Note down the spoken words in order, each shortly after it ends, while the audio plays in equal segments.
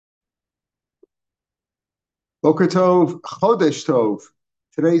Boker Tov, Chodesh Tov.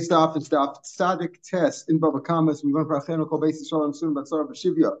 Today's daf is daf Tzadik Test in Baba Kamas. We learned for Achenu Kol Beis Yisrael soon Batzar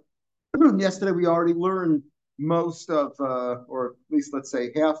B'Shivya. Yesterday we already learned most of, or at least let's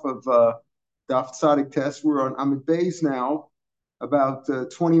say half of daf Tzadik Test. We're on Amid Beis now, about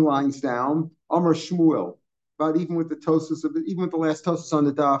 20 lines down. Amar Shmuel. About even with the Tosus of even with the last Tosus on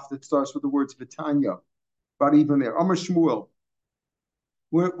the daf that starts with the words Vitanya. About even there. Amar Shmuel.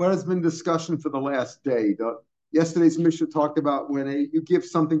 What has been discussion for the last day? Yesterday's Mishnah talked about when you give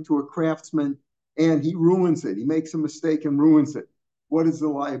something to a craftsman and he ruins it. He makes a mistake and ruins it. What is the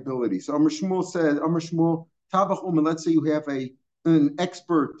liability? So Amr Shmuel said, Amr Shmuel, Tavach Uman, let's say you have an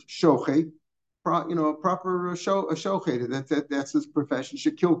expert shochet, a proper shochet, that's his profession.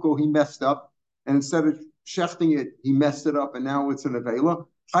 Shekilko, he messed up, and instead of shechting it, he messed it up, and now it's an avela.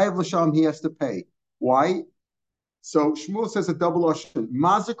 Chayav l'sham, he has to pay. Why? So Shmuel says a double ocean.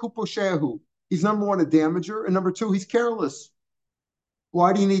 Mazaku poshehu. He's number one, a damager, and number two, he's careless.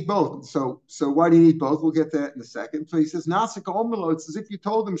 Why do you need both? So why do you need both? We'll get to that in a second. So he says, Nasaka omelo. It's as if you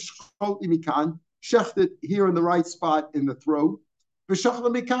told him, Shchot imikan, shecht it here in the right spot in the throat.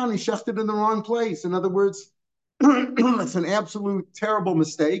 V'shachla mikan, he shecht it in the wrong place. In other words, it's an absolute terrible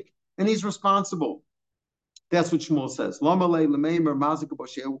mistake, and he's responsible. That's what Shmuel says.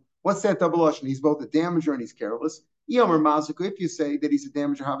 What's that double ocean? He's both a damager and he's careless. If you say that he's a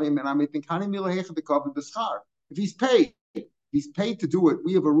damager, if he's paid to do it.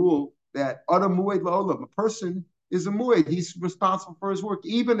 We have a rule that a person is a mued. He's responsible for his work,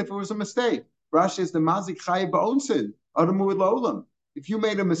 even if it was a mistake. Rashi is the mazik chayiv ba'onsin, adam mued la'olam. If you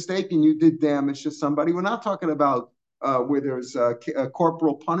made a mistake and you did damage to somebody, we're not talking about where there's a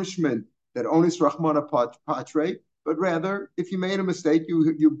corporal punishment that onis rachmana patre, but rather, if you made a mistake,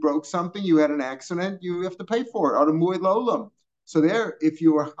 you broke something, you had an accident, you have to pay for it. Adam mued la'olam. So there, if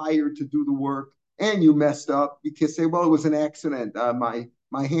you were hired to do the work and you messed up, you can say, well, it was an accident. My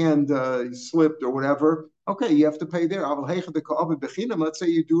hand slipped or whatever. Okay, you have to pay there. Let's say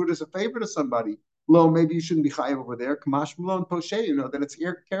you do it as a favor to somebody. Lo, maybe you shouldn't be chayav over there. Kamash malon poshe, that it's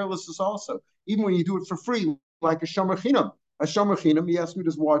carelessness also. Even when you do it for free, like a shomer chinam. A shomer chinam, he asked me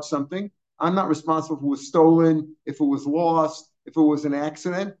to watch something. I'm not responsible if it was stolen, if it was lost, if it was an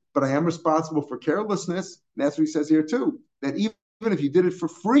accident, but I am responsible for carelessness. And that's what he says here too. That even if you did it for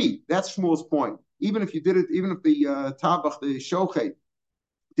free, that's Shmuel's point. Even if you did it, even if the tabach, the shochet,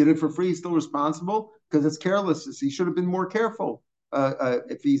 did it for free, he's still responsible because it's carelessness. He should have been more careful.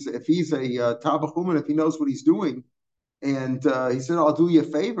 If he's a tabach woman, if he knows what he's doing, and he said, "I'll do you a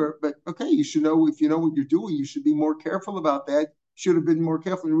favor," but okay, you should know if you know what you're doing, you should be more careful about that. Should have been more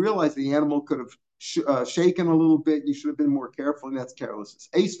careful and realize the animal could have shaken a little bit. You should have been more careful, and that's carelessness.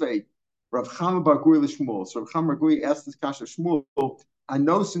 Eisvei, Rav Chama bar Guri l'Shmuel. So Rav Chama bar Guri asked this kasha Shmuel.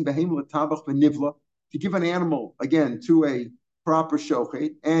 Anosin behem l'tabach v'nivla. If you give an animal again to a proper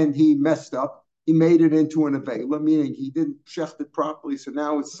shochet and he messed up, he made it into an avela, meaning he didn't shecht it properly. So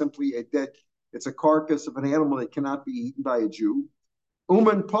now it's simply a dead. It's a carcass of an animal that cannot be eaten by a Jew.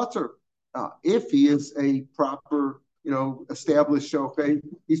 Uman potter. If he is a proper, established shochet,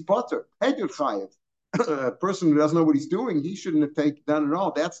 he's potter. Hedyot chayev. A person who doesn't know what he's doing, he shouldn't have done it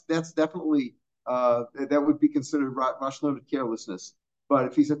all. That's definitely that would be considered rashlonet carelessness. But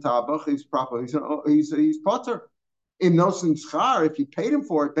if he's a tabach, he's proper. He's potter. In nosin schar, if you paid him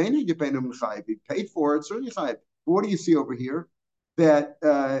for it, you paid him chayiv. If you paid for it, certainly chayiv. What do you see over here? That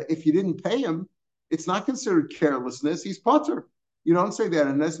if you didn't pay him, it's not considered carelessness. He's potter. You don't say that.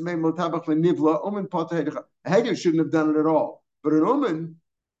 Unless nivla uman potter. A heger shouldn't have done it at all. But an uman,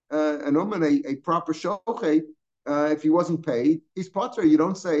 a proper shochet, if he wasn't paid, he's potter. You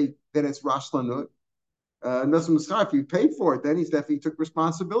don't say that it's rashlanut. If you paid for it, then he's definitely took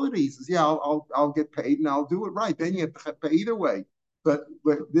responsibility. He says, "Yeah, I'll get paid and I'll do it right." Then you have to pay either way. But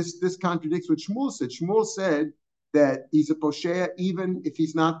this contradicts what Shmuel said. Shmuel said that he's a posheya even if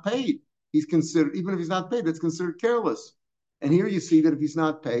he's not paid. He's considered even if he's not paid, it's considered careless. And here you see that if he's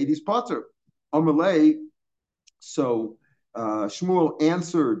not paid, he's potter. Amalei. So Shmuel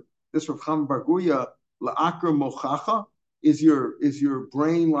answered this Rav Chama bar Guya la'akra mochacha. Is your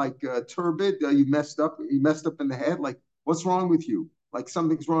brain like turbid? You messed up in the head. Like, what's wrong with you? Like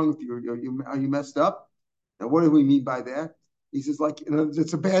something's wrong with you. Are you messed up? Now, what do we mean by that? He says,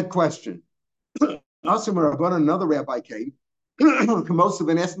 it's a bad question. Also, when another rabbi came, most of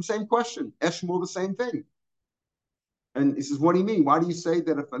them asked him the same question. Asked Shmuel the same thing. And he says, what do you mean? Why do you say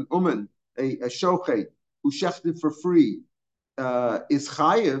that if an uman, a shochet, who shechted for free, is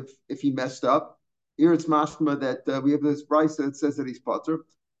chayiv if he messed up? Here it's mashma that we have this price that says that he's potter.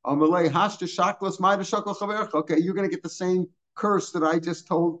 Okay, you're going to get the same curse that I just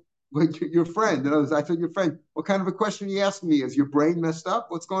told like your friend. In other words, I told your friend, what kind of a question are you asking me? Is your brain messed up?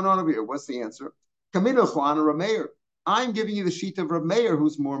 What's going on over here? What's the answer? Kamina Juan Rameir. I'm giving you the sheet of Rameir,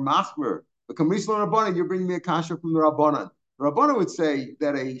 who's more machmer. But Kamrisla Rabbanan, you're bringing me a kasha from the Rabbanan. The Rabbanan would say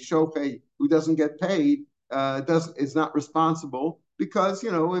that a shochet who doesn't get paid is not responsible because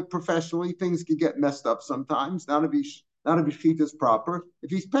professionally things can get messed up sometimes. Not if his sheet is proper.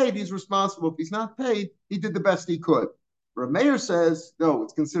 If he's paid, he's responsible. If he's not paid, he did the best he could. Rameir says, no,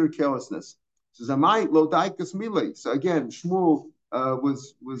 it's considered carelessness. Says, Amai lo daikas mile. So again, Shmuel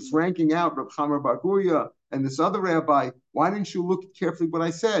was ranking out Reb Chamer Bar Guria and this other rabbi. Why didn't you look carefully what I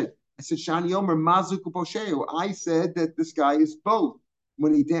said? I said, Shani Omer Mazuk Posheu. I said that this guy is both.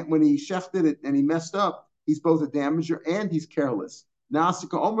 When he shechted it and he messed up, he's both a damager and he's careless.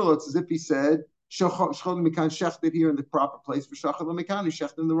 Nasika Omer, it's as if he said, Shechted here in the proper place for Shachal Mikan, he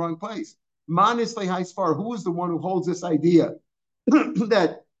shechted in the wrong place. Manisle Haisfar, who is the one who holds this idea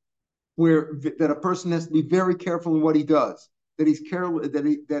that a person has to be very careful in what he does, that he's careful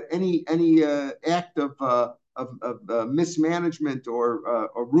that any act of mismanagement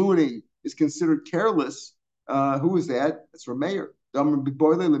or ruining is considered careless. Who is that? It's Rameir.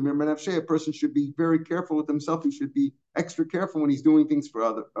 A person should be very careful with himself. He should be extra careful when he's doing things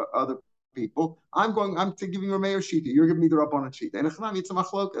for other people. I'm giving Rameir Shita. You're giving me the Rabbanan Shita. And it's a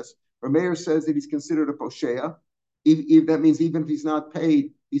machlokas. Rameir says that he's considered a posheya. If that means even if he's not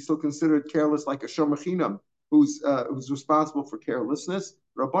paid, he's still considered careless, like a shomachinam, who's responsible for carelessness.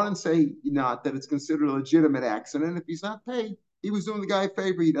 Rabbanan say not that it's considered a legitimate accident. If he's not paid, he was doing the guy a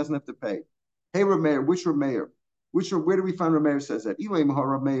favor. He doesn't have to pay. Hey, Rameir, which Rameir? Where do we find Rameir says that? Ilay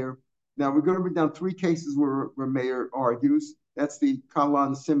Mahar Rameir. Now we're going to bring down three cases where Rameir argues. That's the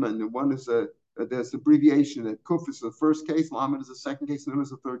Kalan Simon. And one is there's abbreviation that Kuf is the first case, Lamed is the second case, and then there's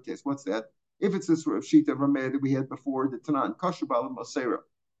the third case. What's that? If it's this sheet of Rameir that we had before, the Tanan, Kasher Bala Masera.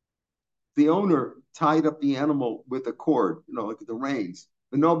 The owner tied up the animal with a cord, like the reins,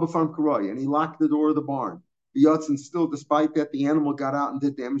 the Noba from Karoy, and he locked the door of the barn. V'yotzin still, despite that, the animal got out and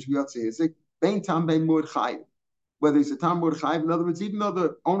did damage. V'yotzin Hizik, Bein Tam Bein Mud Chayiv. Whether he's a Tam Mud Chayiv, in other words, even though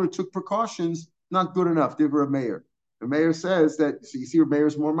the owner took precautions, not good enough. Div Rameir. The mayor says that, so you see,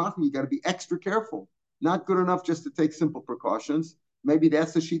 Rameir's more machmir, you got to be extra careful. Not good enough just to take simple precautions. Maybe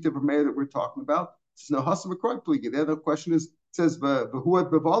that's the sheet of Rameir that we're talking about. It's no Hasam Akroy. The other question is, it says, V'huat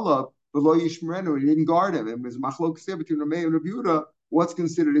B'valav, V'lo Yishmerenu, he didn't guard him. And there's machlok between Rameir and Rav Yehuda. What's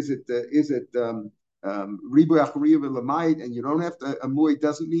considered, is it Ribu Achariya V'lamayit, and you don't have to, a mu'ay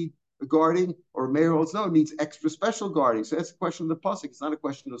doesn't need guarding, or Rameir holds no, it needs extra special guarding. So that's a question of the pasuk. It's not a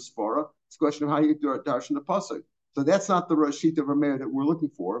question of Sfara. It's a question of how you darshan the pasuk. So that's not the sheet of Rameir that we're looking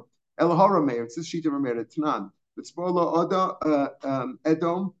for. Elahar Rameir, it's this sheet of Rameir, it's Tanan.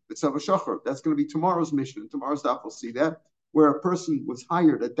 Edom, it's Avashachar. That's going to be tomorrow's mission. Tomorrow's daf, we'll see that, where a person was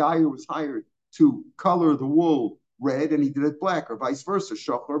hired, a dyer was hired to color the wool red, and he did it black, or vice versa.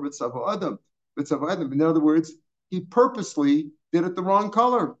 Shachar, but Savo Adam. In other words, he purposely did it the wrong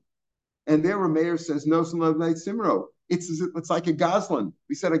color. And there Rameir says, no, Simro. It's like a Goslin.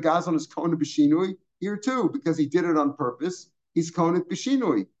 We said a Goslin is Kona B'shinui. Here too, because he did it on purpose, he's Konit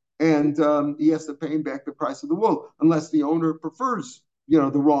Bishinui. And he has to pay him back the price of the wool, unless the owner prefers, the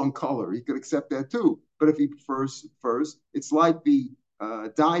wrong color. He could accept that too. But if he prefers, it's like the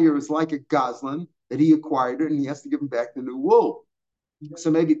dyer is like a Goslin that he acquired it, and he has to give him back the new wool. So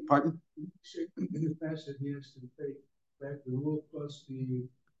maybe, pardon? In the past, that he has to pay back the wool plus the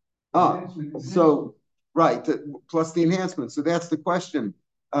enhancement. So, right, plus the enhancement. So that's the question.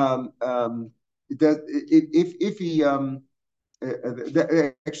 That if he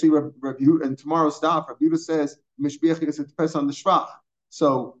actually review and tomorrow's staff Rav says mishbiach is it depends on the shvach.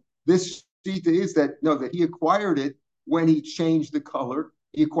 So this sheet is that he acquired it when he changed the color.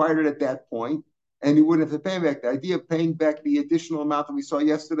 He acquired it at that point, and he wouldn't have to pay back. The idea of paying back the additional amount that we saw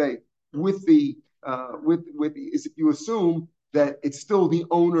yesterday with the is if you assume that it's still the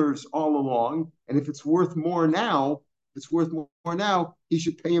owner's all along, and if it's worth more now, he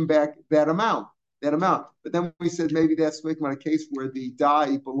should pay him back that amount. But then we said maybe that's speaking about a case where the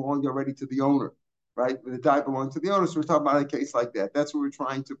dye belonged already to the owner, right? The dye belonged to the owner. So we're talking about a case like that. That's what we were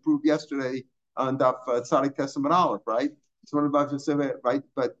trying to prove yesterday on Daf Tzadik Testament Aleph, right? It's one of the right?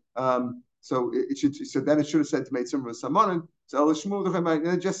 But so it should. So then it should have said to make some of Samanin. So Shmuel, and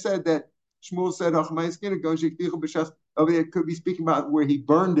it just said that Shmuel said over there could be speaking about where he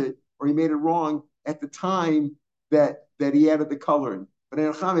burned it or he made it wrong at the time that he added the coloring. But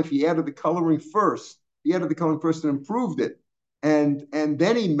if he added the coloring first, and improved it, and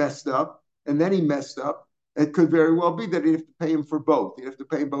then he messed up, it could very well be that he'd have to pay him for both. He'd have to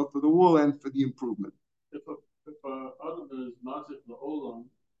pay him both for the wool and for the improvement. If Adam is Mazik La'olam,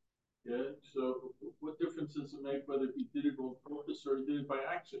 Yeah. So what difference does it make whether he did it on purpose or he did it by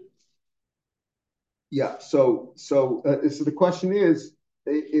accident? Yeah. So the question is,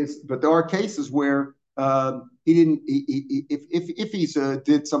 but there are cases where he didn't. If he's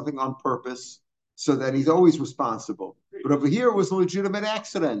did something on purpose, so that he's always responsible. But over here, it was a legitimate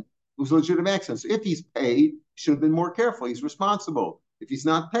accident. It was a legitimate accident. So if he's paid, he should have been more careful. He's responsible. If he's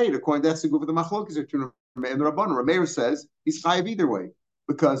not paid, according to that's the group of the machlokes and the Rabbanon, Rameir says he's chayiv either way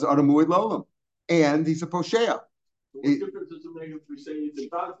because adamuid lolam, and he's a poshea. So what difference does it make if we say he's a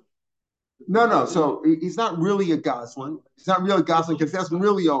God? No. So he's not really a Goslin. He's not really a Goslin because he doesn't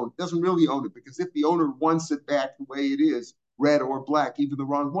really own it. Because if the owner wants it back the way it is, red or black, even the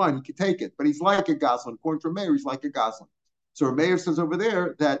wrong one, he could take it. But he's like a Goslin. According to Rameir, he's like a Goslin. So Rameir says over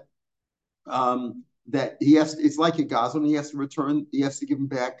there that that he has. It's like a Goslin. He has to return. He has to give him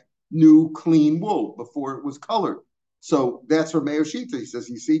back new, clean wool before it was colored. So that's Rameir Shita. He says,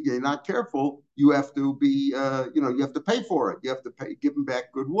 you see, you're not careful. You have to be, you have to pay for it. You have to give him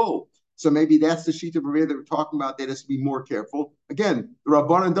back good wool. So maybe that's the sheet of Rameir that we're talking about. That has to be more careful. Again, the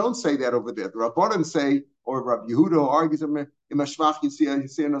Rabbanan don't say that over there. The Rabbanan say, or Rabbi Yehuda argues,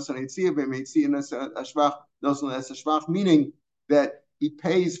 meaning that he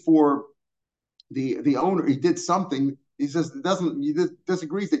pays for the owner. He did something. He says he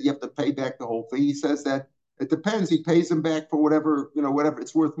disagrees that you have to pay back the whole thing. He says that it depends. He pays them back for whatever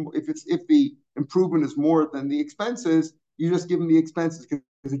it's worth. If the improvement is more than the expenses, you just give him the expenses because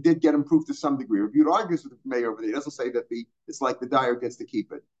it did get improved to some degree. If you argues with the mayor over there, he doesn't say that it's like the dyer gets to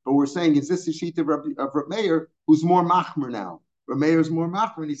keep it. But we're saying, is this the sheet of Reb Meir, who's more machmer now? Reb Meir is more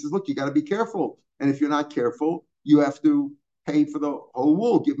machmer, and he says, look, you got to be careful. And if you're not careful, you have to pay for the whole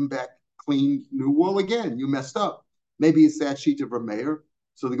wool, give him back clean new wool again. You messed up. Maybe it's that sheet of Reb Meir.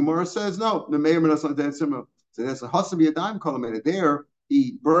 So the Gemara says, no, the Meir so that's a Hasabi Adayim Kolamed. There,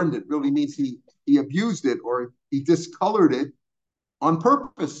 he burned it. Really means he abused it or he discolored it on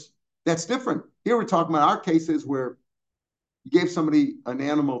purpose. That's different. Here we're talking about our cases where you gave somebody an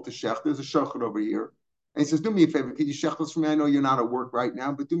animal to shech. There's a shochet over here. And he says, do me a favor. Can you shech this for me? I know you're not at work right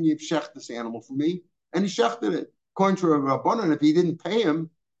now, but do me a shech this animal for me. And he shechted it. According to Rabbanan, if he didn't pay him,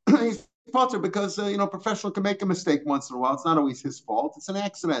 he's potter because, professional can make a mistake once in a while. It's not always his fault. It's an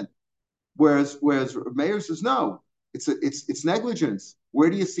accident. Whereas Meir says, no, it's negligence. Where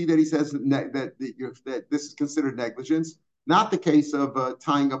do you see that he says that this is considered negligence? Not the case of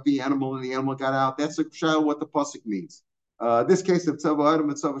tying up the animal and the animal got out. That's a shayla what the pasuk means. This case of tzava adam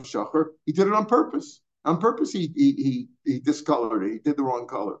and tzava shacher, he did it on purpose. On purpose, he discolored it. He did the wrong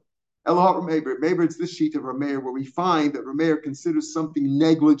color. Elohim Rameir. Maybe it's this sheet of Rameir where we find that Rameir considers something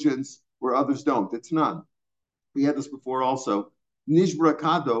negligence where others don't. It's none. We had this before also. Nishbra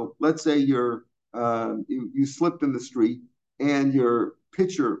kado. Let's say you slipped in the street and your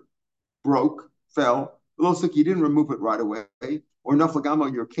pitcher fell. Looks like you didn't remove it right away. Or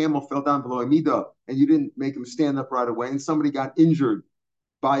naflagamo, your camel fell down below Amida and you didn't make him stand up right away, and somebody got injured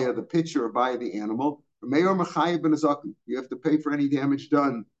by the pitcher or by the animal. You have to pay for any damage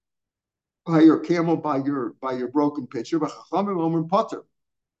done by your camel, by your broken pitcher. You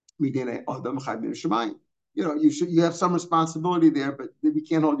have some responsibility there, but we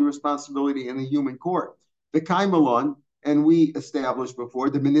can't hold your responsibility in a human court. The kaimalon, and we established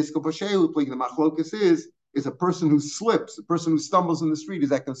before, the meniscal poshehu, the machlokas is a person who slips, a person who stumbles in the street. Is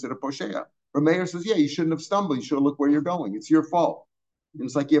that considered posheya? Rameir says, yeah, you shouldn't have stumbled. You should have looked where you're going. It's your fault. And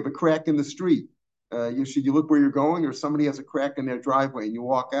it's like you have a crack in the street. You look where you're going, or somebody has a crack in their driveway and you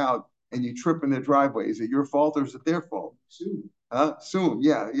walk out and you trip in their driveway. Is it your fault or is it their fault? Soon.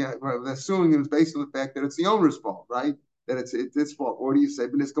 Yeah. Right. That suing is based on the fact that it's the owner's fault, right? That it's its fault. Or do you say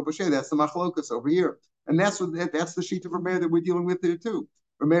b'nisko b'sheh? That's the machlokas over here, and that's the sheet of Rameir that we're dealing with here too.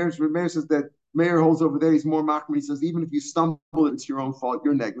 Rameir says that Meir holds over there. He's more machmir. He says even if you stumble, it's your own fault.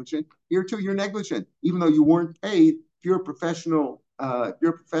 You're negligent. Here too, you're negligent, even though you weren't paid. If you're a professional,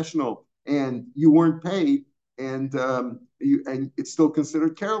 and you weren't paid, and it's still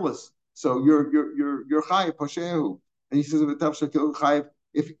considered careless. So you're chayiv poshehu. And he says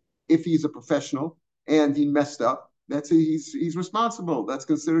if he's a professional and he messed up, he's responsible. That's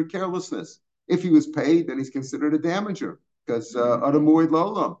considered carelessness. If he was paid, then he's considered a damager because adamuid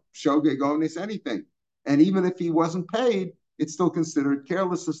lolam shogeg onis anything. And even if he wasn't paid, it's still considered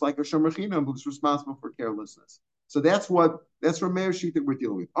carelessness, like a shomer chinam who's responsible for carelessness. So that's Rameir sheet that we're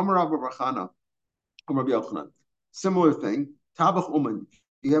dealing with. Amar Rabbi Rachana, Amar Rabbi Yochanan. Similar thing. Tabach uman.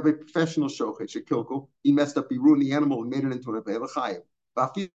 You have a professional shochet, shekilkel. He messed up, he ruined the animal and made it into an avela chayiv.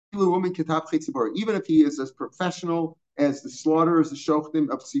 Even if he is as professional as the slaughterers, the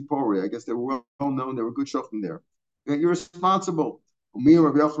shochtim of Sipori, I guess they were well known, there were good shochtim there. You're responsible. Me and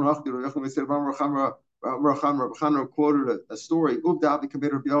Rabbi Yochanan said, Rabbi Chana quoted a story.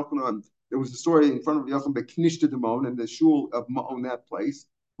 There was a story in front of Yochanan Beknishta Demon in the shul of Ma'on, that place.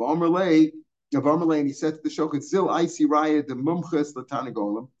 And he said to the shochet, Zil Isi Raya the Mumches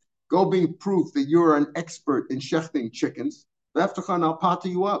Latanagolim, go bring proof that you're an expert in shechting chickens. After I'll patter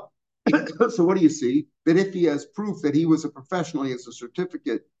you up. So what do you see? That if he has proof that he was a professional, he has a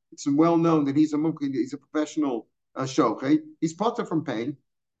certificate, it's well known that he's a professional shochet, he's pater from pain.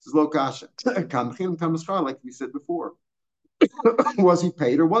 This is lokasha. Like we said before. Was he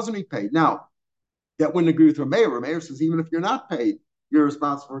paid or wasn't he paid? Now, that wouldn't agree with Rameir. Rameir says even if you're not paid, you're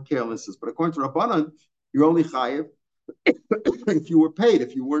responsible for carelessness. But according to Rabbanan, you're only chayiv if you were paid.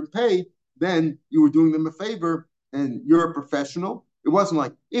 If you weren't paid, then you were doing them a favor, and you're a professional. It wasn't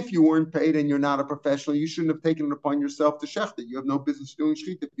like if you weren't paid and you're not a professional, you shouldn't have taken it upon yourself to shecht it. You have no business doing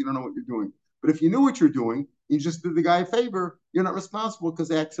shechita if you don't know what you're doing. But if you knew what you're doing, you just did the guy a favor, you're not responsible because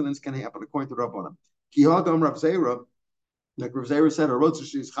accidents can happen, according to Rabbanan. Kihadam Rav Zera, like Rav Zera said,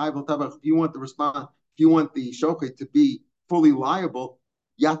 if you want the response, if you want the shochet to be fully liable,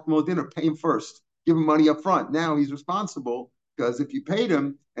 yatmo dinner, pay him first. Give him money up front. Now he's responsible because if you paid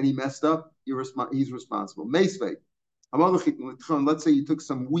him and he messed up, he's responsible. Meisvei. Let's say you took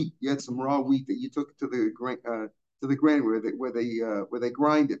some wheat, you had some raw wheat that you took to the grain where they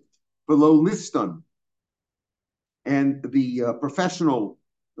grind it. Below liston, and the professional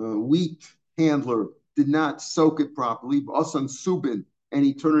wheat handler did not soak it properly, Asan Subin, and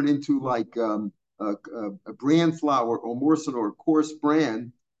he turned it into like a bran flour or morson or a coarse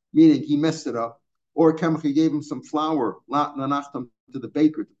bran, meaning he messed it up. Or Kemach gave him some flour, to the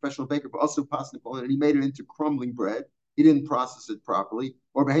baker, the professional baker, but also pasnikol, and he made it into crumbling bread. He didn't process it properly.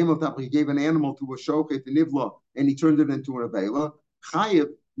 Or he gave an animal to a shochet, the nivla, and he turned it into an avela. Chayiv,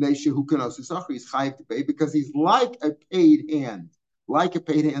 he's chayiv to pay because he's like a paid hand. Like a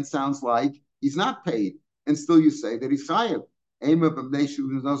paid hand sounds like he's not paid, and still you say that he's chayiv.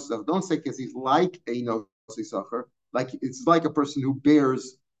 Don't say because he's like a nosisachar, like it's like a person who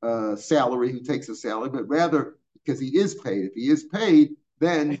bears salary, who takes a salary, but rather because he is paid. If he is paid,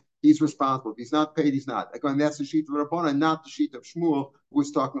 then he's responsible. If he's not paid, he's not. Again, that's the sheet of Rabbana, not the sheet of Shmuel, who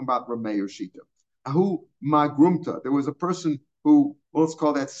was talking about Rameir Shita. Ahu Magrumta. There was a person who, well, let's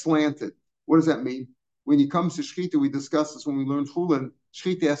call that slanted. What does that mean? When it comes to Shechita, we discussed this when we learned Chulin,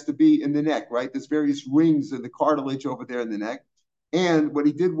 Shechita has to be in the neck, right? There's various rings in the cartilage over there in the neck. And what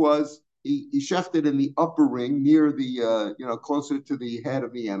he did was, he shechted in the upper ring near the, closer to the head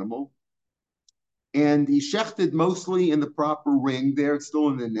of the animal. And he shechted mostly in the proper ring there, it's still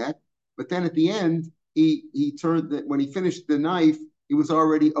in the neck. But then at the end, he turned that when he finished the knife, he was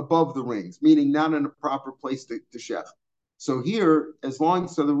already above the rings, meaning not in a proper place to shech. So here, so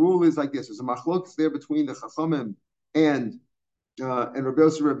the rule is like this: there's a machlokes there between the Chachamim and Rabbi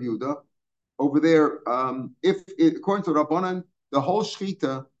Yosef Reb Yehuda. Over there, according to Rabbanan, the whole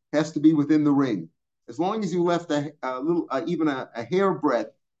shechita has to be within the ring. As long as you left a little, even a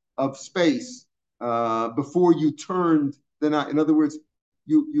hairbreadth of space before you turned the knife. In other words,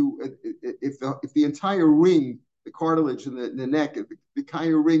 if the entire ring, the cartilage in the neck, the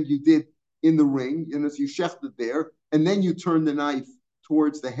entire ring you did in the ring, as you shechted there, and then you turn the knife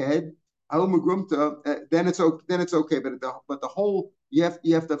towards the head, then it's okay. But the whole, you have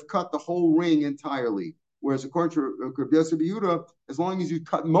to have cut the whole ring entirely. Whereas according to Rabbi Yosef Yehuda, as long as you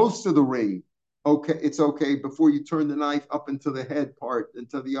cut most of the ring, okay, it's okay before you turn the knife up into the head part,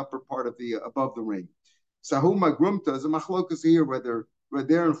 into the upper part of the above the ring. Sahu Magrumta is a machlokas here, whether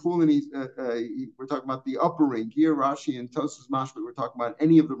there in Chulin, we're talking about the upper ring. Here, Rashi and Tosas Mashma, we're talking about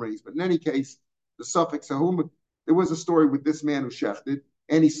any of the rings. But in any case, the suffix Sahu, there was a story with this man who shechted,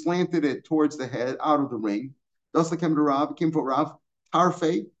 and he slanted it towards the head, out of the ring. Dasla came to Rav, came for Rav.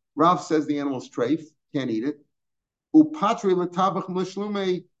 Tarfe, Rav says the animal's treif, can't eat it. Upatri l'tabach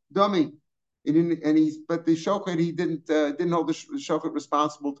l'shlume dummy. But the shochet, he didn't hold the shochet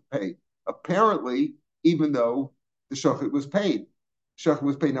responsible to pay. Apparently, even though the shochet was paid. Shochet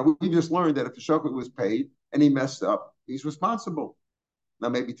was paid. Now we just learned that if the shochet was paid and he messed up, he's responsible. Now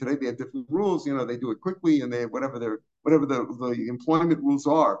maybe today they have different rules. They do it quickly and they whatever the employment rules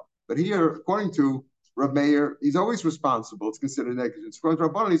are. But here, according to Rav Meir, he's always responsible. It's considered negligence. According to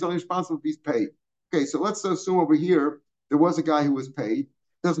Rabbanan, he's only responsible if he's paid. Okay, so let's assume over here there was a guy who was paid.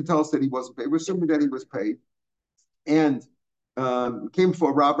 It doesn't tell us that he wasn't paid. We're assuming that he was paid. And came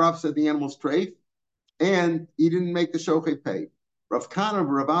before Rav. Rav said the animal's treif, and he didn't make the shochet pay. Rav Kana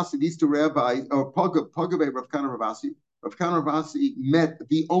Rav Asi, these two rabbis, or Pagabe Rav Kana Rav Asi, Rav Kana Rav Asi met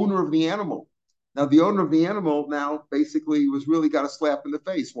the owner of the animal. Now, the owner of the animal now basically was really got a slap in the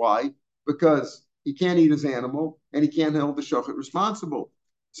face. Why? Because he can't eat his animal, and he can't hold the shochet responsible.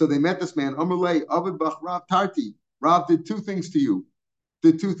 So they met this man, Amalei, Avid Bach Rav Tarti. Rav did two things to you.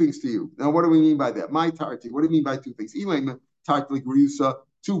 Now, what do we mean by that? My Tarti. What do you mean by two things? Elaim Tarti Griusa,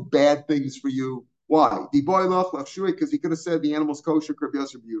 two bad things for you. Why? Because he could have said the animal's kosher, Rabbi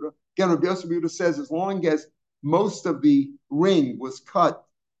Yosef Yehuda. Again, Rabbi Yosef Yehuda says as long as most of the ring was cut,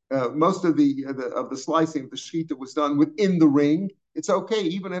 most of the slicing of the shechita was done within the ring, it's okay,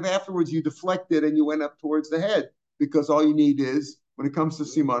 even if afterwards you deflected and you went up towards the head, because all you need is, when it comes to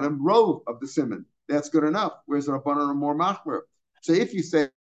simanim, rove of the siman. That's good enough. Whereas the Rabbanan are more machmer. So if you say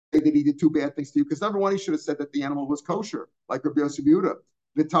that he did two bad things to you, because number one, he should have said that the animal was kosher, like Rabbi Yosef Yehuda.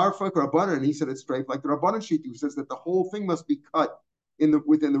 V'tarfak Rabbanan, and he said it's straight, like the Rabbanan sheet, who says that the whole thing must be cut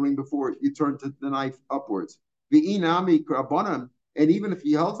within the ring before you turn to the knife upwards. V'inami Rabbanan, and even if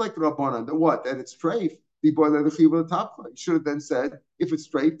he holds like the Rabbanan, that what? That it's strafe, the boy the chiv top. He should have then said, if it's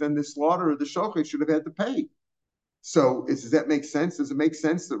strafe, then the slaughter or the shochet should have had to pay. So does that make sense? Does it make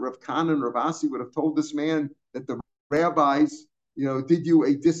sense that Rav Kana and Rav Asi would have told this man that the rabbis, did you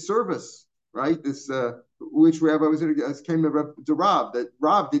a disservice, right? Which rabbi was it? Came to Rav, that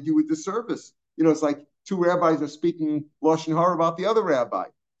Rav did you a disservice. It's like two rabbis are speaking lashon hara about the other rabbi.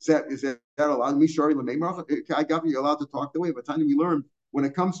 Is that allowed? Me, sorry, I got you allowed to talk the way. By the time we learn, when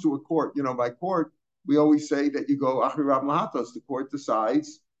it comes to a court, by court, we always say that you go achri Rav Mahatos. The court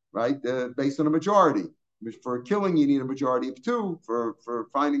decides, right, based on a majority. For killing, you need a majority of two. For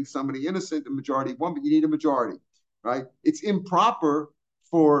finding somebody innocent, a majority of one, but you need a majority, right? It's improper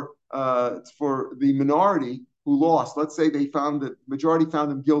for the minority who lost. Let's say the majority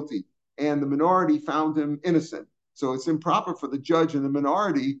found him guilty, and the minority found him innocent. So it's improper for the judge and the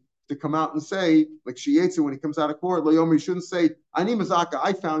minority to come out and say, like Shietza, when he comes out of court, Layomer, he shouldn't say, Ani Mazaka,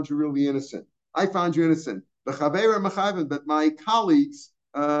 I found you really innocent. I found you innocent. But my colleagues,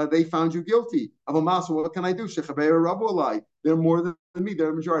 they found you guilty. What can I do? They're more than me. They're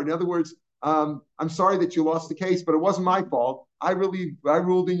a majority. In other words, I'm sorry that you lost the case, but it wasn't my fault. I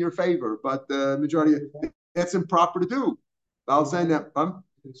ruled in your favor, but the majority, that's improper to do.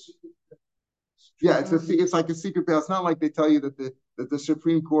 Yeah, it's like a secret ballot. It's not like they tell you that the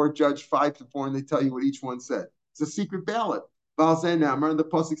Supreme Court judge 5-4 and they tell you what each one said. It's a secret ballot. Remember the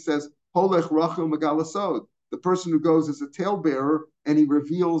pasuk says, Holech Rachel Megalasod. The person who goes as a talebearer and he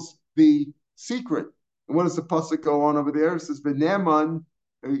reveals the secret. And what does the pasuk go on over there? It says, V'neman.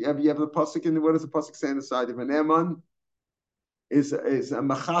 You have the pasuk in. What does the pasuk say on the side of V'neman? Is a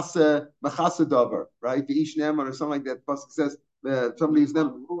machase davar, right? The ish neman or something like that. The pasuk says somebody's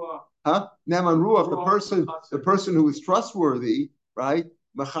neman. Neman ruach, the person who is trustworthy, right?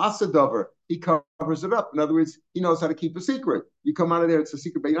 Machase davar. He covers it up. In other words, he knows how to keep a secret. You come out of there, it's a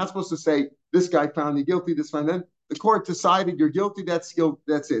secret, but you're not supposed to say, this guy found you guilty, this found then. The court decided you're guilty, that's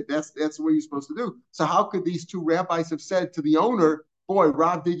it. That's what you're supposed to do. So how could these two rabbis have said to the owner, boy,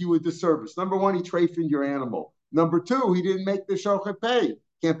 Rob did you a disservice? Number one, he trafed your animal. Number two, he didn't make the shochet pay.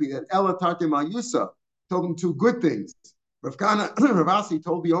 Can't be that. Ela Tarte Mayusa told him two good things. Rav Kana, Rav Asi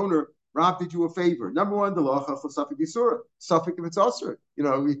told the owner, Rob did you a favor. Number one, the law of Suffolk Yisura. Suffolk if it's usher.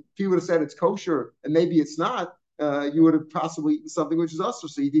 If he would have said it's kosher and maybe it's not, you would have possibly eaten something which is usher.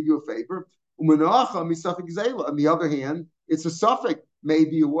 So he did you a favor. On the other hand, it's a suffix.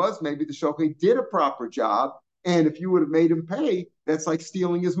 Maybe it was, maybe the shochet did a proper job. And if you would have made him pay, that's like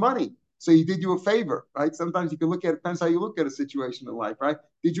stealing his money. So he did you a favor, right? Sometimes you can look at it, depends how you look at a situation in life, right?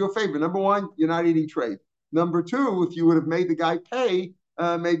 Did you a favor. Number one, you're not eating trade. Number two, if you would have made the guy pay,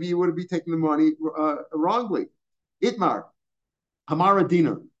 maybe you would be taking the money wrongly. Itmar, Hamara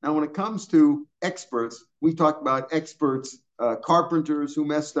Diner. Now, when it comes to experts, we talked about experts, carpenters who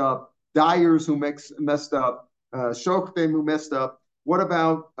messed up, dyers who messed up, shoktem who messed up. What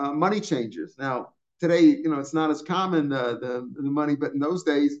about money changers? Now, today, it's not as common, the money, but in those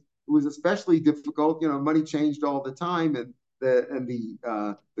days, it was especially difficult. Money changed all the time, and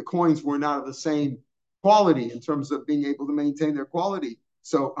the coins were not of the same quality in terms of being able to maintain their quality.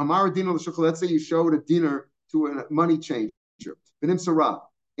 So Amar Dino l'shukha, let's say you showed a dinner to a money changer,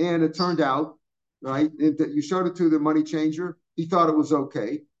 and it turned out, right, that you showed it to the money changer. He thought it was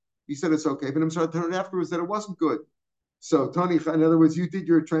okay. He said it's okay, but it turned out afterwards that it wasn't good. So Tony, in other words, you did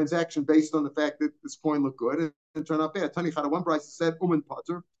your transaction based on the fact that this coin looked good and it turned out bad. Tony Chada, one person said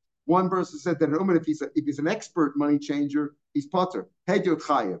potter. One person said that an if he's an expert money changer, he's potter. Hedjot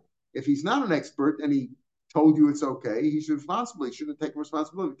chayev. If he's not an expert and he told you it's okay, he should he shouldn't take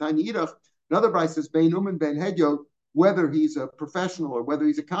responsibility. Another Bryce says, Ben Uman Ben Hedyo, whether he's a professional or whether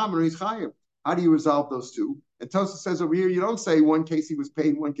he's a commoner, he's chayev. How do you resolve those two? And Tosa says over here, you don't say one case he was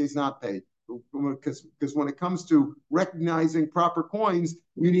paid, one case not paid. because when it comes to recognizing proper coins,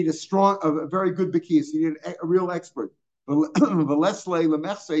 you need a very good baki. So you need a real expert. If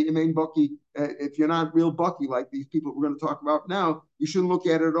you're not real bucky like these people we're going to talk about now, you shouldn't look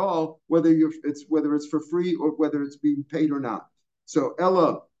at it at all, whether it's for free or whether it's being paid or not. So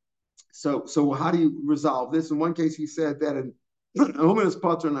Ella, so how do you resolve this? In one case, he said that in Human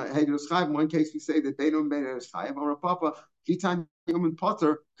Potter and Hegel Chayv. In one case, we say that they don't make it Chayv. Or Papa, Kitan Human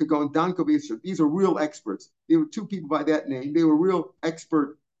Potter could go and Danko. These are real experts. There were two people by that name. They were real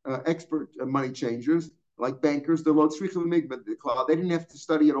expert money changers, like bankers. The Lord Shrichel Migba, the cloud. They didn't have to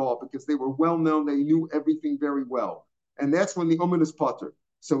study at all because they were well known. They knew everything very well, and that's when the Human is Potter.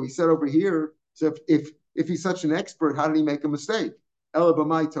 So he said over here, so if he's such an expert, how did he make a mistake? Ela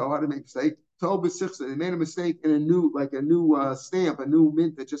b'maito, how did he make a mistake? They made a mistake in a new stamp, a new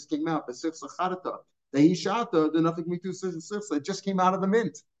mint that just came out. The hishata, the nothing mitu that just came out of the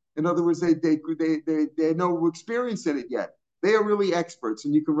mint. In other words, they had no experience in it yet. They are really experts,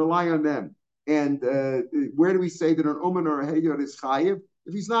 and you can rely on them. And where do we say that an uman or a heyot is chayiv?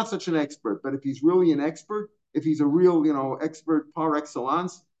 If he's not such an expert, but if he's really an expert, if he's a real expert par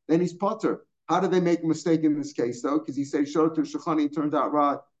excellence, then he's potter. How did they make a mistake in this case, though? Because he said showed to Shechani, turned out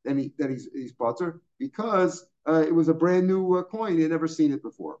right. Then he's potter because it was a brand new coin. He had never seen it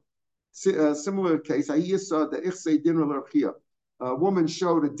before. Similar case, saw the Ichse dinner Rav Chia. A woman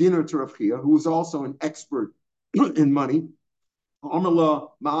showed a dinner to Rav Chia, who was also an expert in money.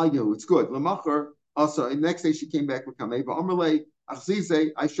 Amrla Ma'ayu, it's good. Lamacher also. And the next day she came back with Kamei. But Amrle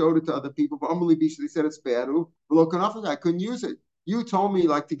Achzize, I showed it to other people. But Amrle Bish, they said it's bad. I couldn't use it. You told me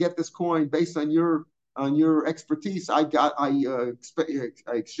to get this coin based on your expertise. I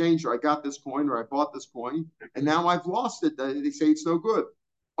exchanged, or I got this coin, or I bought this coin, and now I've lost it. They say it's no good.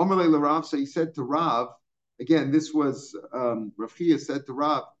 Amalei LaRav, so he said to Rav, again, this was Rav Chia said to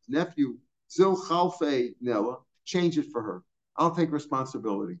Rav's nephew, Zil Chalfe Nella, change it for her. I'll take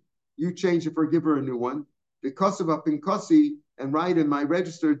responsibility. You change it for her, give her a new one. Because of a pinkasi and write in my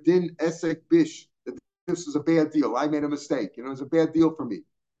register, Din Esek Bish, that this was a bad deal. I made a mistake. It was a bad deal for me.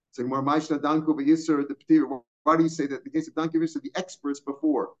 So more Maishna Danko V'Yisr, the Petir. Why do you say that? The case of Danko V'Yisr, the experts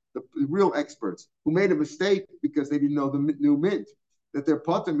before, the real experts, who made a mistake because they didn't know the new mint, that they're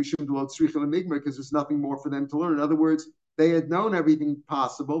potem mishum delot tzrichel and migmer, because there's nothing more for them to learn. In other words, they had known everything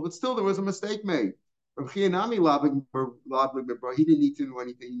possible, but still there was a mistake made. He didn't need to know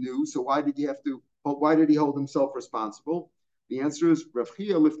anything new, so why did he hold himself responsible? The answer is Rav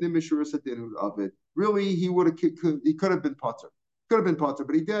Chia lifnim mishuras hadinu of it. Really, he could have been potter. Could have been potter,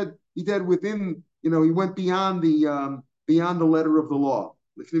 but he did within, he went beyond the letter of the law.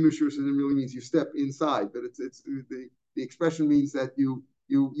 Lifnim mishuras hadinu really means you step inside, but it's the expression means that you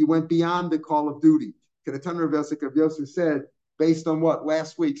went beyond the call of duty. Kedatan Rav Yosef said, based on what?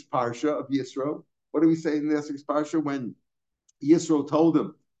 Last week's parsha of Yisro. What did we say in last week's parsha when Yisro told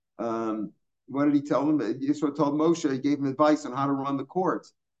him? What did he tell him? Yisro told Moshe, he gave him advice on how to run the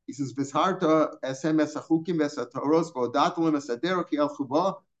courts. He says, "V'sharta esem esachukim v'esatoros v'odatalim esaderach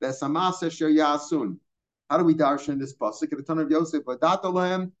yelchuva v'esamasa sher yasun." How do we darshan this pasuk? Kedatan Rav Yosef,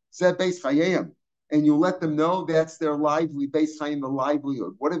 v'odatalim zeh beis chayim. And you let them know that's their beis chayim, the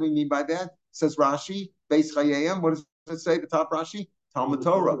livelihood. What do we mean by that? Says Rashi, beis chayim. What does it say? The top Rashi, Talmud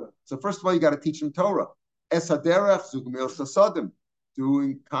Torah. So first of all, you got to teach them Torah. Es haderech zugmil chasadim,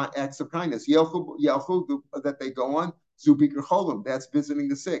 doing acts of kindness. Yelchu that they go on. Zubikr cholim, that's visiting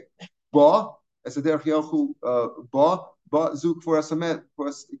the sick. Ba es haderech yelchu ba zuk for asamet for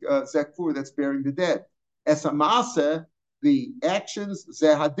zekfur, that's burying the dead. Es hamase, the actions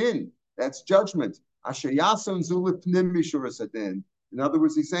zehadin. That's judgment. In other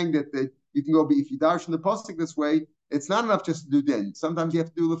words, he's saying that you can go if you darshan the pasuk this way, it's not enough just to do din. Sometimes you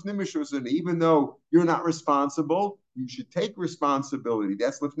have to do lifnim mishur. Even though you're not responsible, you should take responsibility.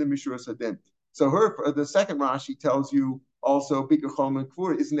 That's lifnim mishur din. So the second Rashi tells you also bikkur chol and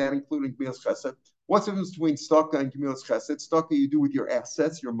kfur. Isn't that including gemilas chesed? What's the difference between staka and gemilas chesed? Staka you do with your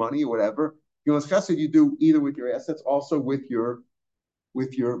assets, your money, or whatever. Gemilas chesed you do either with your assets, also with your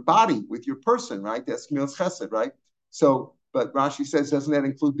body, with your person, right? That's gemilas chesed, right? So, but Rashi says, doesn't that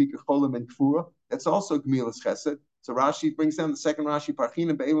include bikkur cholim and kfura? That's also gemilas chesed. So Rashi brings down the second Rashi,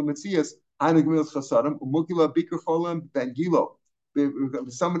 parchinim be'elu metzias, hainu gemilas chesadim, umukila bikkur cholim ben gilo.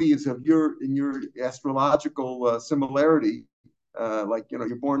 If somebody is in your astrological similarity,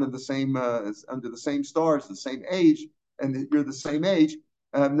 you're born in the same under the same stars, the same age, and you're the same age,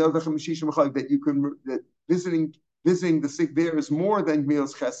 that visiting the sick there is more than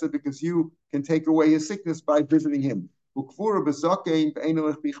gemilas chesed, because you can take away his sickness by visiting him. Kfura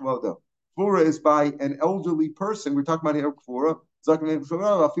is by an elderly person. We're talking about here kfura.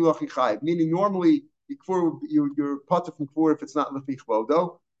 Meaning normally you're potter from kfur if it's not lefi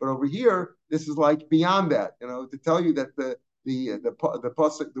chvodo, but over here this is like beyond that. To tell you that the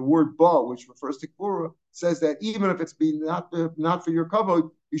word ba, which refers to kfura, says that even if it's not for your kavod,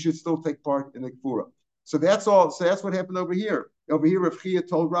 you should still take part in the kfura. So that's all. So that's what happened over here. Over here, Rav Chia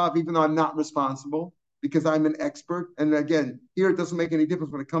told Rav, even though I'm not responsible because I'm an expert, and again, here it doesn't make any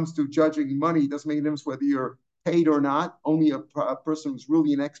difference when it comes to judging money. It doesn't make any difference whether you're paid or not. Only a person who's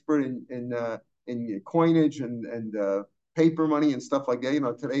really an expert in coinage and paper money and stuff like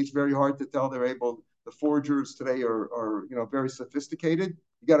that. Today it's very hard to tell. The forgers today are very sophisticated.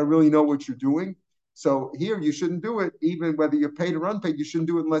 You got to really know what you're doing. So here you shouldn't do it, even whether you're paid or unpaid. You shouldn't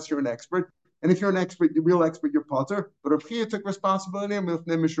do it unless you're an expert. And if you're an expert, the real expert, you're potter. But Rav Chia took responsibility with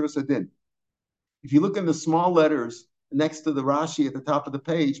Nemishur Sadin. If you look in the small letters next to the Rashi at the top of the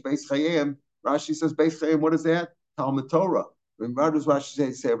page, Beis Chayim, Rashi says Beis Chayim. What is that? Talmud Torah. What does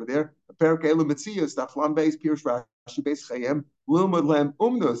Rashi say over there? Perak Elu Metzias, Daflam Beis Pirush Rashi Beis Chayim, Lilmud Lem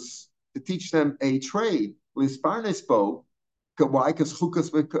Umnus, to teach them a trade. Lisparnes Bo. Why? Because chukas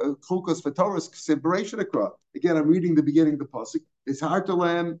v'toras separation akra. Again, I'm reading the beginning of the pasuk. It's hard to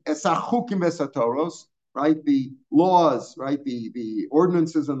learn esachukim esatoros, right? The laws, right? The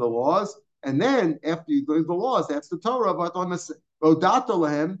ordinances and the laws, and then after you learn the laws, that's the Torah.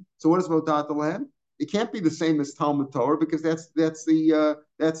 So what is vodata? It can't be the same as Talmud Torah because that's the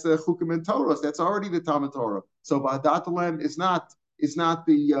chukim and Toros. That's already the Talmud Torah. So vodata is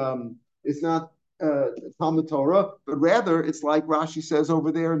not Talmud Torah, but rather it's like Rashi says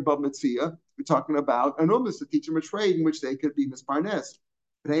over there in Bava Metzia. We're talking about an umus to teach them a trade in which they could be misparnes.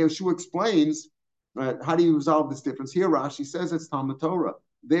 But Yeshua explains, how do you resolve this difference? Here Rashi says it's Talmud Torah.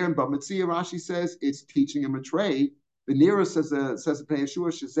 There in Bava Metzia, Rashi says it's teaching him a trade. The nearest says Yeshua,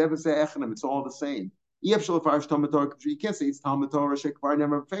 it's all the same. You can't say it's Talmud Torah. Shekvar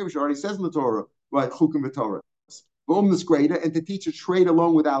never favors. Already says in the Torah, right? Chukim v'Torah. Boom, this greater, and to teach a trade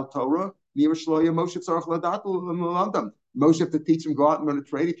alone without Torah. Moshe have to teach him, go out and learn a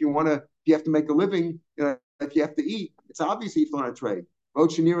trade. If you have to make a living, if you have to eat, it's obvious you have to learn a trade. To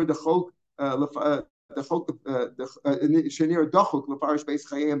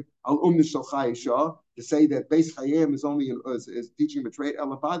say that Beis Chayim is only is teaching him a trade.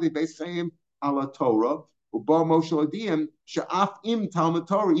 Beis Chayim ala Torah. Uba Moshe Ladiyim she'af im Talmud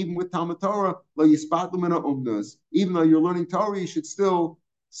Torah, even with Talmud Torah, lo yispat lumina umnus. Even though you're learning Torah, you should still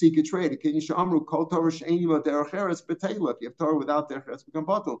seek a trade. If you have Torah without derech eretz, become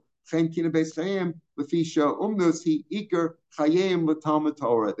batel.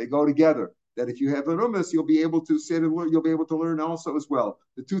 They go together. That if you have an umus, you'll be able to sit and learn. You'll be able to learn also as well.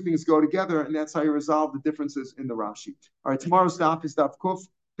 The two things go together, and that's how you resolve the differences in the Rashi. All right, tomorrow's daf is daf kuf.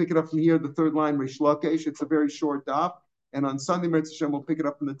 Pick it up from here, the third line, Reish Lakish. It's a very short daf, and on Sunday, Mitzvah Hashem, we'll pick it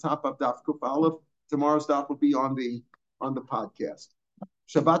up from the top of daf kuf aleph. Tomorrow's daf will be on the podcast.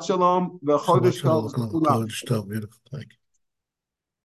 Shabbat shalom. Shabbat shalom. Beautiful. Thank you.